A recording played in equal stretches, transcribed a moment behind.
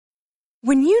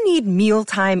When you need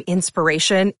mealtime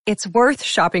inspiration, it's worth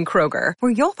shopping Kroger,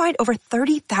 where you'll find over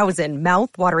 30,000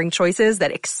 mouth-watering choices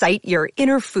that excite your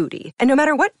inner foodie. And no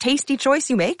matter what tasty choice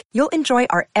you make, you'll enjoy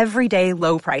our everyday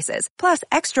low prices, plus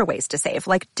extra ways to save,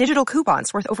 like digital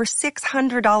coupons worth over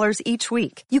 $600 each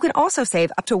week. You can also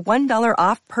save up to $1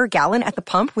 off per gallon at the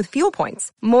pump with fuel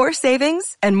points. More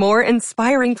savings and more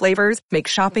inspiring flavors make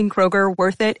shopping Kroger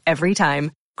worth it every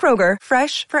time. Kroger,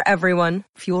 fresh for everyone.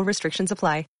 Fuel restrictions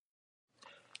apply.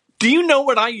 Do you know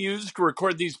what I use to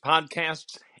record these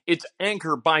podcasts? It's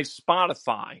Anchor by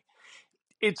Spotify.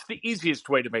 It's the easiest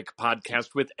way to make a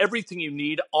podcast with everything you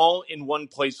need all in one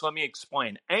place. Let me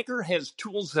explain. Anchor has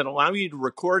tools that allow you to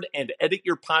record and edit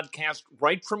your podcast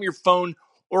right from your phone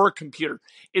or a computer.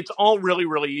 It's all really,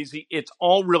 really easy. It's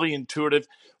all really intuitive.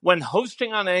 When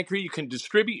hosting on Anchor, you can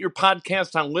distribute your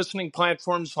podcast on listening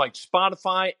platforms like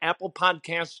Spotify, Apple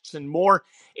Podcasts, and more.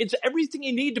 It's everything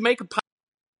you need to make a podcast.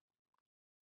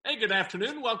 Hey, good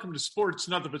afternoon. Welcome to Sports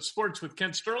Nothing But Sports with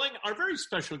Ken Sterling. Our very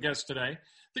special guest today,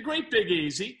 the great Big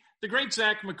Easy, the great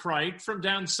Zach McCright from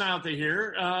down south of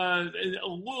here, a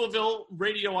Louisville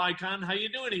radio icon. How you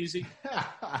doing, Easy?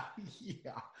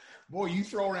 Yeah. Boy, you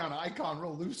throw around icon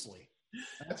real loosely.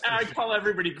 I call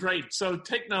everybody great, so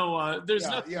take no, there's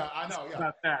nothing I know,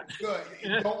 about that. Good.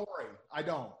 Don't worry. I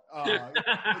don't.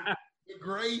 The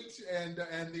great and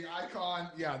the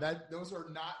icon, those are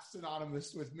not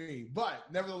synonymous with me. But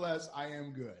nevertheless, I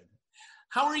am good.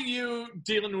 How are you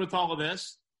dealing with all of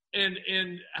this? And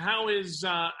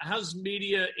how's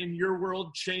media in your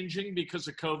world changing because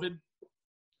of COVID?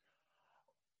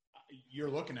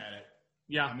 You're looking at it.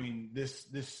 Yeah. I mean, this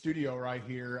studio right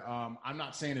here, I'm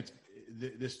not saying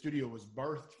this studio was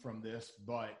birthed from this,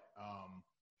 but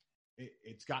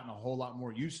it's gotten a whole lot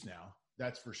more use now.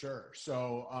 That's for sure.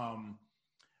 So,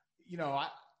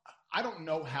 I don't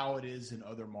know how it is in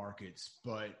other markets,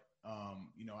 but,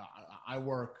 I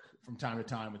work from time to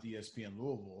time with ESPN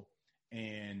Louisville,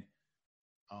 and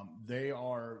they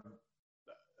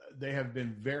have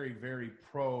been very, very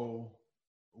pro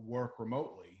work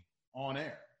remotely on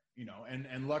air,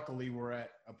 and luckily we're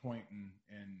at a point in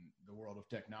the world of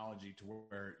technology to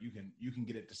where you can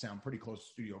get it to sound pretty close to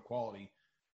studio quality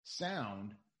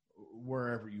sound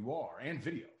wherever you are, and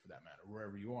video for that matter,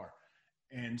 wherever you are.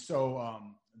 And so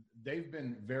they've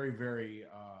been very, very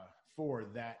for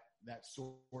that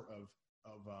sort of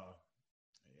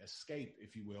escape,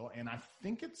 if you will. And I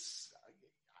think it's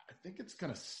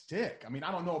going to stick. I mean,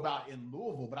 I don't know about in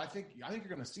Louisville, but I think you're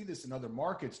going to see this in other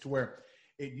markets, to where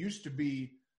it used to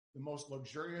be the most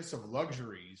luxurious of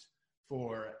luxuries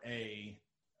for a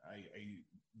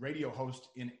radio host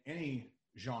in any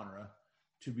genre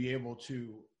to be able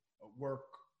to work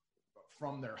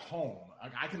from their home.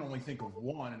 I can only think of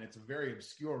one, and it's a very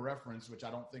obscure reference, which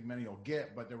I don't think many will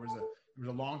get, but there was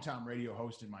a longtime radio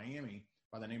host in Miami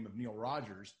by the name of Neil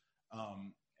Rogers.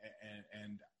 And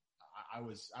I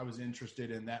was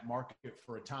interested in that market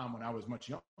for a time when I was much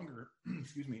younger,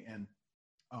 excuse me. And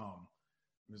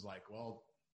it was like, well,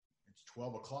 it's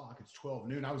 12 o'clock, it's 12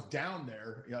 noon. I was down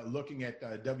there looking at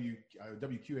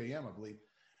WQAM, I believe.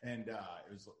 And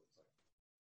it was like,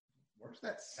 where's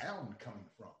that sound coming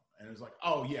from? And it was like,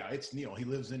 oh yeah, it's Neil. He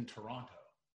lives in Toronto.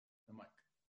 I'm like,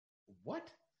 what?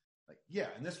 Like, yeah.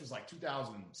 And this was like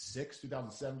 2006,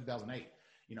 2007, 2008,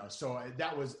 so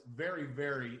that was very,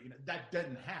 very, that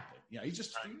didn't happen. He's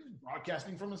just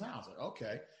broadcasting from his house. Like,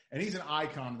 okay. And he's an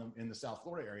icon in the South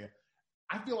Florida area.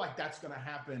 I feel like that's going to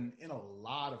happen in a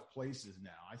lot of places now.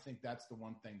 I think that's the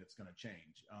one thing that's going to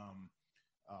change.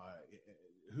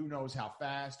 Who knows how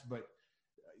fast, but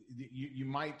you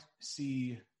might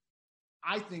see,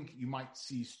 I think you might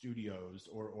see studios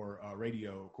or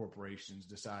radio corporations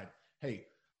decide, hey,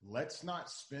 let's not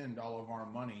spend all of our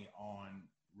money on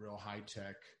real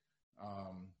high-tech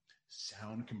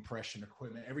sound compression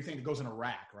equipment, everything that goes in a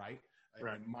rack, right?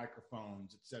 Right.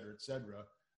 Microphones, et cetera.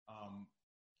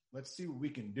 Let's see what we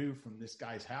can do from this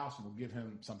guy's house, and we'll give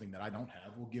him something that I don't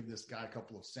have. We'll give this guy a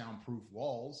couple of soundproof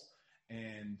walls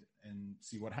and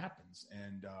see what happens.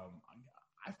 And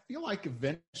I feel like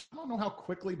eventually, I don't know how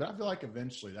quickly, but I feel like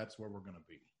eventually that's where we're going to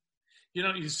be.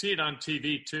 You see it on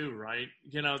TV too, right?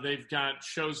 They've got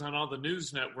shows on all the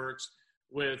news networks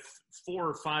with 4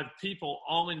 or 5 people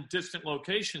all in distant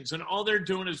locations, and all they're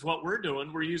doing is what we're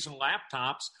doing. We're using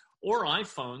laptops or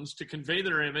iPhones to convey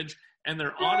their image and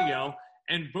their audio,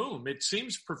 and boom, it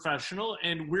seems professional,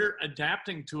 and we're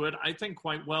adapting to it, I think,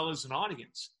 quite well as an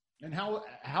audience. And how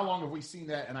long have we seen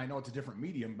that? And I know it's a different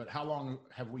medium, but how long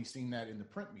have we seen that in the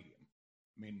print medium?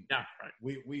 I mean, yeah,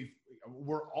 right.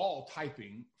 We're all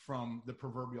typing from the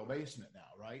proverbial basement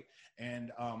now, right?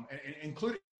 And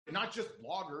including not just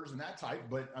bloggers and that type,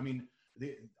 but I mean,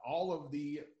 all of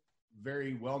the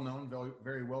very well-known, very,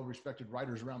 very well-respected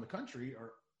writers around the country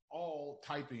are all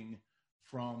typing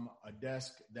from a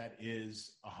desk that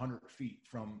is 100 feet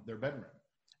from their bedroom.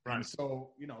 Right. And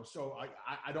so, so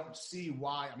I don't see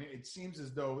why. I mean, it seems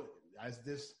as though as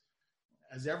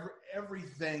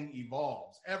everything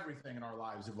evolves, everything in our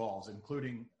lives evolves,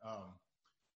 including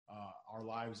our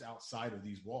lives outside of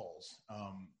these walls.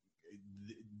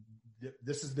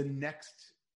 This is the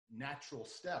next natural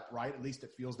step, right? At least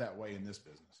it feels that way in this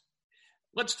business.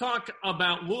 Let's talk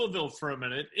about Louisville for a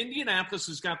minute. Indianapolis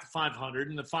has got the 500,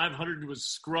 and the 500 was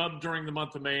scrubbed during the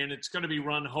month of May, and it's going to be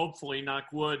run, hopefully, knock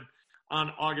wood, on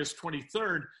August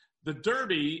 23rd. The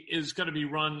Derby is going to be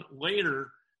run later.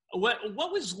 What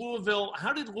was Louisville?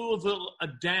 How did Louisville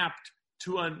adapt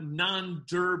to a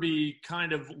non-Derby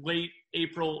kind of late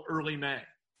April, early May?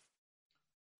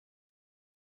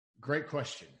 Great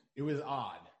question. It was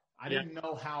odd. I didn't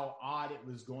know how odd it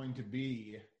was going to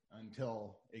be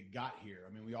until it got here.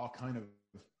 I mean, we all kind of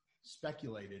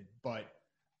speculated, but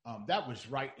that was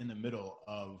right in the middle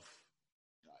of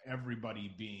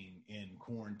everybody being in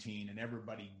quarantine and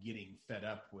everybody getting fed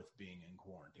up with being in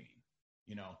quarantine,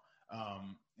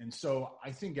 and so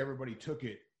I think everybody took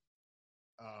it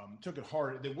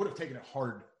hard. They would have taken it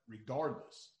hard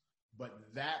regardless, but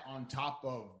that on top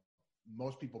of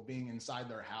most people being inside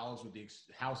their houses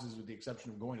with the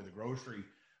exception of going to the grocery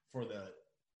for the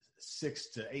 6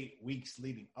 to 8 weeks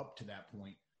leading up to that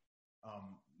point,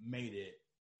 made it,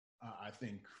 I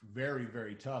think, very,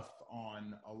 very tough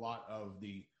on a lot of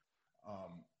the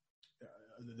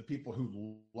people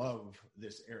who love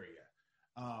this area.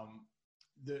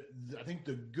 I think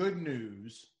the good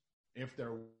news, if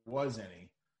there was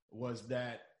any, was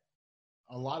that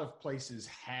a lot of places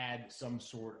had some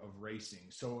sort of racing.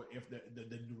 So if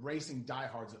the racing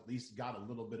diehards at least got a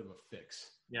little bit of a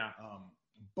fix. Yeah.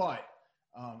 But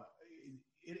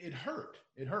it hurt.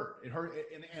 It hurt.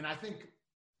 And I think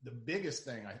the biggest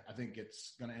thing I think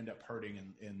it's going to end up hurting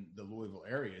in the Louisville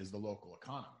area is the local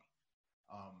economy.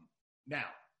 Now,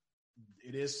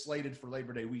 it is slated for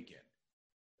Labor Day weekend.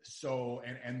 So,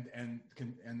 and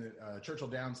the Churchill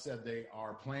Downs said they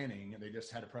are planning, and they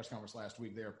just had a press conference last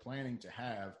week, they are planning to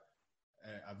have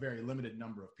a very limited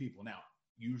number of people. Now,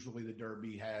 usually the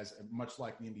Derby has, much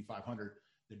like the Indy 500,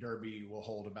 the Derby will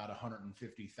hold about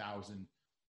 150,000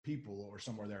 people or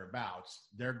somewhere thereabouts.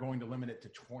 They're going to limit it to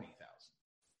 20,000.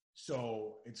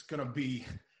 So it's going to be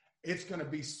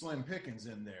slim pickings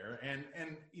in there. And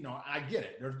I get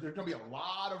it. There's going to be a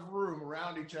lot of room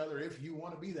around each other if you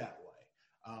want to be that way.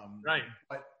 Right.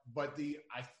 But the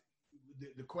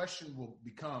question will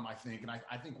become, I think, and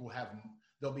I think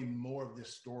there'll be more of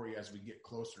this story as we get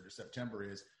closer to September,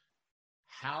 is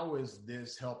how is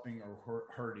this helping or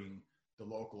hurting the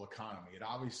local economy? It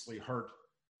obviously hurt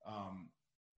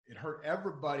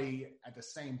everybody at the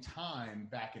same time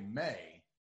back in May.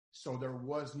 So there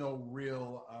was no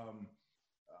real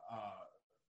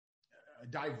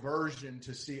diversion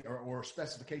to see or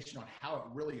specification on how it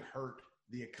really hurt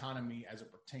the economy as it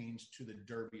pertains to the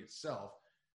Derby itself.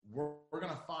 We're going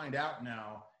to find out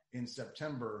now in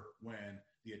September when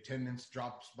the attendance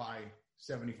drops by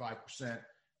 75%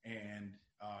 and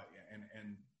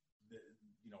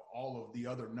all of the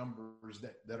other numbers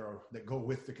that go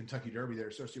with the Kentucky Derby, that are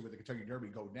associated with the Kentucky Derby,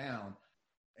 go down,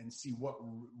 and see what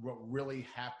really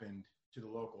happened to the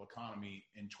local economy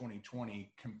in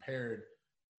 2020 compared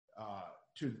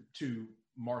to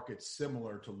markets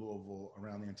similar to Louisville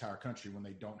around the entire country when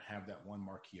they don't have that one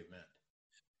marquee event.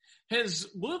 Has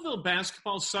Louisville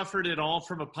basketball suffered at all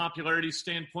from a popularity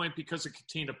standpoint because of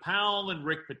Katina Powell and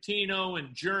Rick Pitino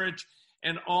and Jurich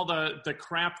and all the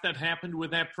crap that happened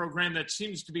with that program that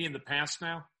seems to be in the past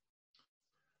now?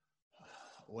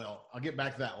 Well, I'll get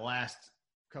back to that last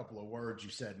couple of words you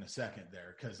said in a second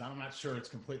there, because I'm not sure it's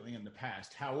completely in the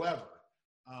past. However,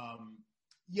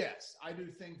 yes, I do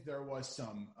think there was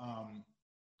some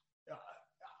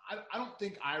I don't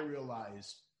think I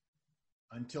realized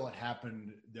until it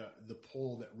happened the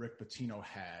pull that Rick Pitino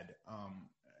had.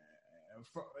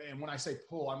 And when I say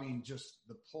pull, I mean just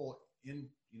the pull in,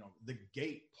 the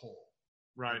gate pull.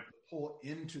 Right. The pull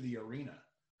into the arena.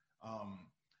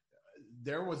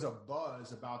 There was a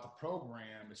buzz about the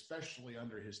program, especially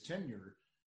under his tenure,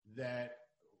 that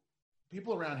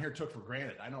people around here took for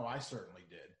granted. I know I certainly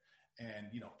did. And,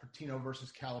 Pitino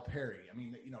versus Calipari. I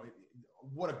mean,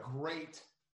 what a great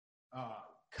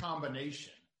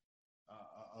combination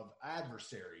of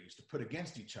adversaries to put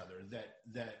against each other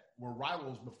that were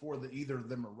rivals before either of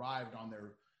them arrived on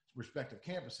their respective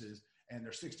campuses, and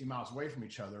they're 60 miles away from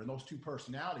each other. And those two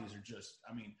personalities are just,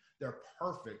 they're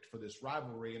perfect for this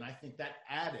rivalry. And I think that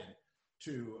added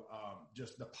to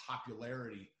just the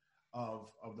popularity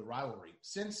of the rivalry.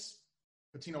 Since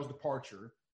Pitino's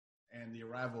departure and the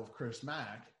arrival of Chris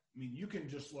Mack, I mean, you can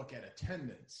just look at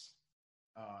attendance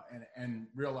and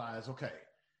realize, okay,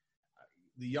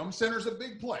 the Yum Center's a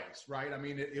big place, right? I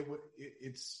mean, it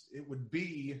would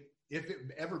be, if it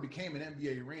ever became an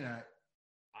NBA arena,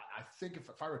 I think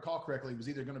if I recall correctly, it was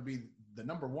either going to be the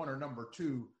number 1 or number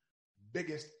 2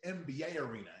 biggest NBA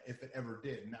arena if it ever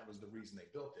did. And that was the reason they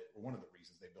built it, or one of the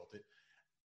reasons they built it.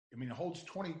 I mean, it holds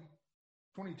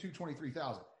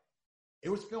 23,000. It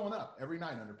was filling up every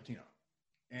night under Pitino,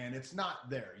 and it's not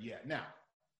there yet. Now,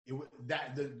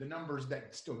 the numbers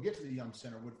that still get to the Yum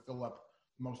Center would fill up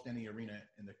most any arena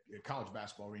in the college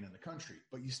basketball arena in the country,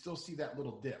 but you still see that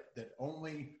little dip that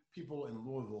only people in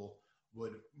Louisville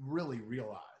would really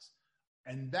realize.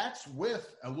 And that's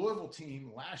with a Louisville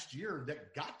team last year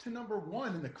that got to number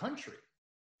 1 in the country.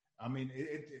 I mean,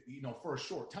 it for a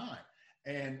short time.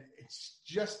 And it's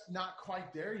just not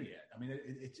quite there yet. I mean,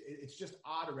 it's just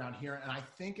odd around here. And I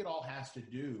think it all has to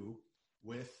do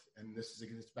with, and this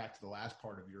gets back to the last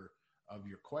part of your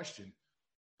question,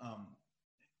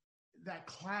 that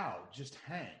cloud just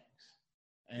hangs.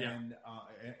 And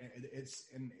it's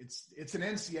an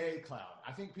NCAA cloud.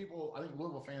 I think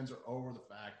Louisville fans are over the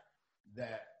fact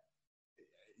that,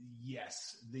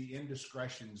 yes, the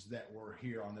indiscretions that were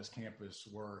here on this campus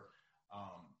were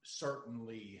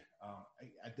certainly,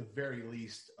 at the very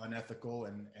least, unethical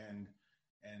and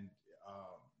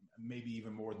maybe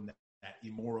even more than that,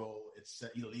 immoral, it's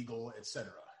illegal,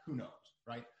 etc. Who knows,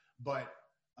 right? But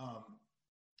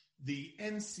the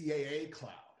NCAA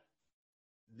cloud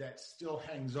that still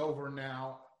hangs over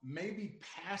now, maybe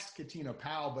past Katina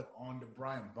Powell, but on to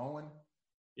Brian Bowen.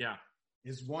 Yeah.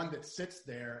 Is one that sits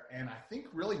there and I think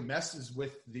really messes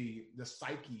with the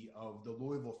psyche of the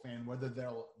Louisville fan, whether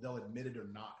they'll admit it or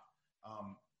not.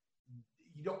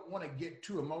 You don't want to get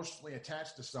too emotionally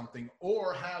attached to something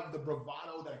or have the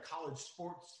bravado that a college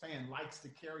sports fan likes to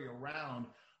carry around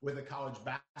with a college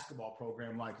basketball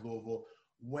program like Louisville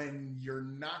when you're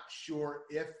not sure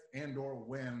if and or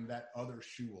when that other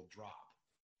shoe will drop.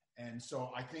 And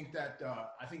so I think that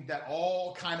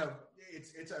all kind of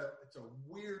it's a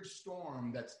weird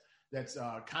storm that's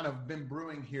kind of been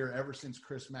brewing here ever since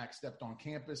Chris Mack stepped on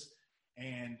campus,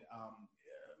 and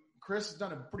Chris has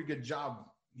done a pretty good job,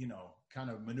 kind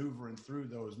of maneuvering through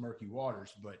those murky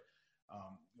waters. But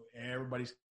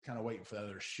everybody's kind of waiting for the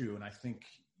other shoe, and I think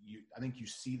you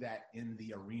see that in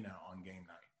the arena on game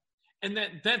night. And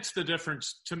that's the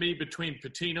difference to me between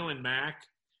Pitino and Mack.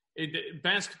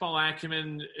 Basketball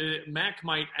acumen, Mack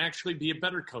might actually be a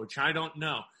better coach. I don't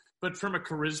know. But from a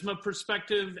charisma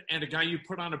perspective and a guy you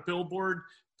put on a billboard,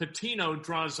 Pitino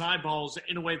draws eyeballs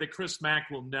in a way that Chris Mack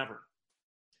will never.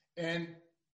 And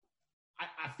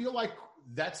I feel like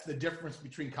that's the difference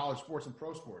between college sports and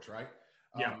pro sports, right?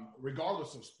 Yeah.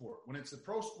 Regardless of sport. When it's a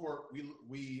pro sport,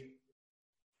 we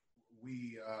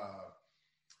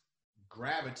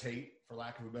gravitate, for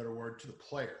lack of a better word, to the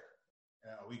player.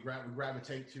 We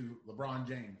gravitate to LeBron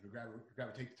James. We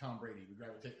gravitate to Tom Brady. We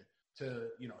gravitate to,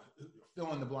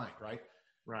 fill in the blank, right?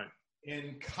 Right.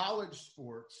 In college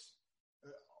sports,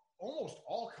 almost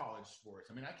all college sports,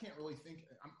 I mean, I can't really think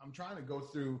 – I'm trying to go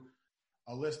through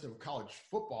a list of college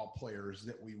football players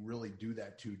that we really do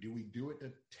that to. Do we do it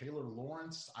to Taylor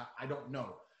Lawrence? I don't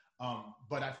know.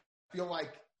 But I feel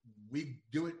like we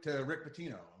do it to Rick Pitino,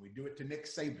 and we do it to Nick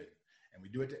Saban, and we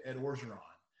do it to Ed Orgeron.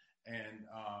 And,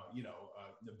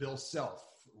 Bill Self,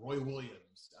 Roy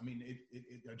Williams, I mean,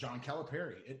 John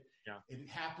Calipari, it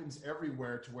happens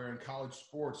everywhere to where in college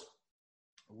sports,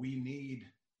 we need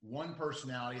one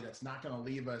personality that's not going to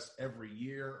leave us every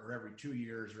year or every 2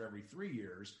 years or every 3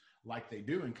 years like they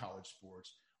do in college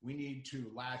sports. We need to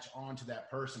latch on to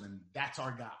that person, and that's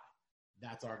our guy.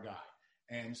 That's our guy.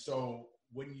 And so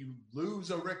when you lose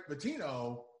a Rick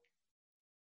Pitino,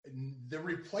 the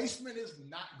replacement is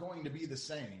not going to be the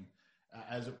same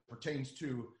as it pertains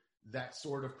to that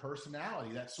sort of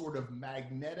personality, that sort of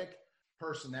magnetic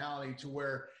personality to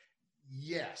where,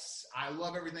 yes, I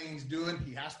love everything he's doing.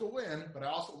 He has to win, but I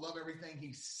also love everything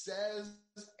he says.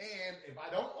 And if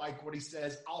I don't like what he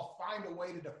says, I'll find a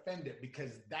way to defend it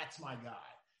because that's my guy.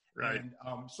 Right. And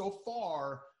so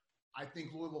far, I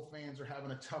think Louisville fans are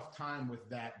having a tough time with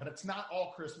that, but it's not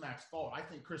all Chris Mack's fault. I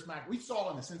think Chris Mack, we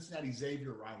saw in the Cincinnati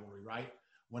Xavier rivalry, right?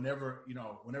 Whenever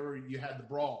you had the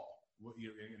brawl,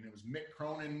 and it was Mick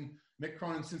Cronin,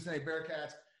 Cincinnati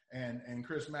Bearcats, and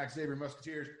Chris Mack, Xavier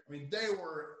Musketeers. I mean,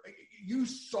 you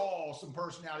saw some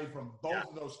personality from both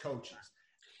of those coaches.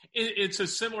 It's a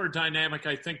similar dynamic,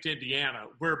 I think, to Indiana,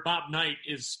 where Bob Knight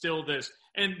is still this,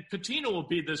 and Pitino will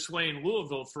be this way in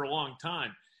Louisville for a long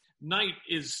time. Knight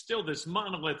is still this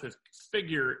monolithic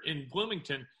figure in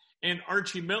Bloomington, and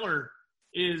Archie Miller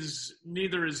is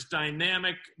neither as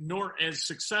dynamic nor as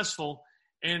successful.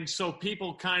 And so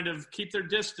people kind of keep their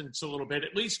distance a little bit.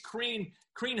 At least Crean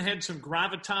had some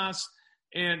gravitas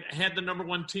and had the number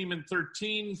one team in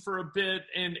 13 for a bit.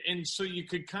 And so you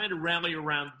could kind of rally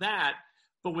around that.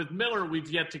 But with Miller, we've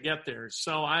yet to get there.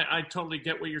 So I totally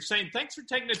get what you're saying. Thanks for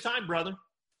taking the time, brother.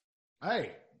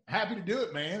 Hey, happy to do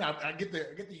it, man. I get to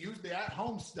use the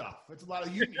at-home stuff. It's a lot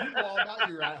of you know all about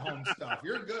your at-home stuff.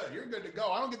 You're good. You're good to go.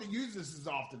 I don't get to use this as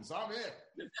often, so I'm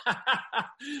in.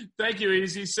 Thank you,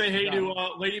 Easy. Say hey to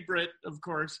Lady Britt, of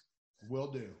course.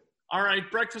 Will do. All right,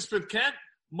 Breakfast with Kent,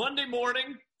 Monday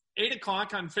morning, 8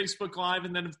 o'clock on Facebook Live,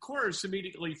 and then, of course,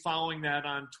 immediately following that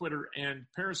on Twitter and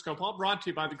Periscope, all brought to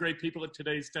you by the great people at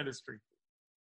Today's Dentistry.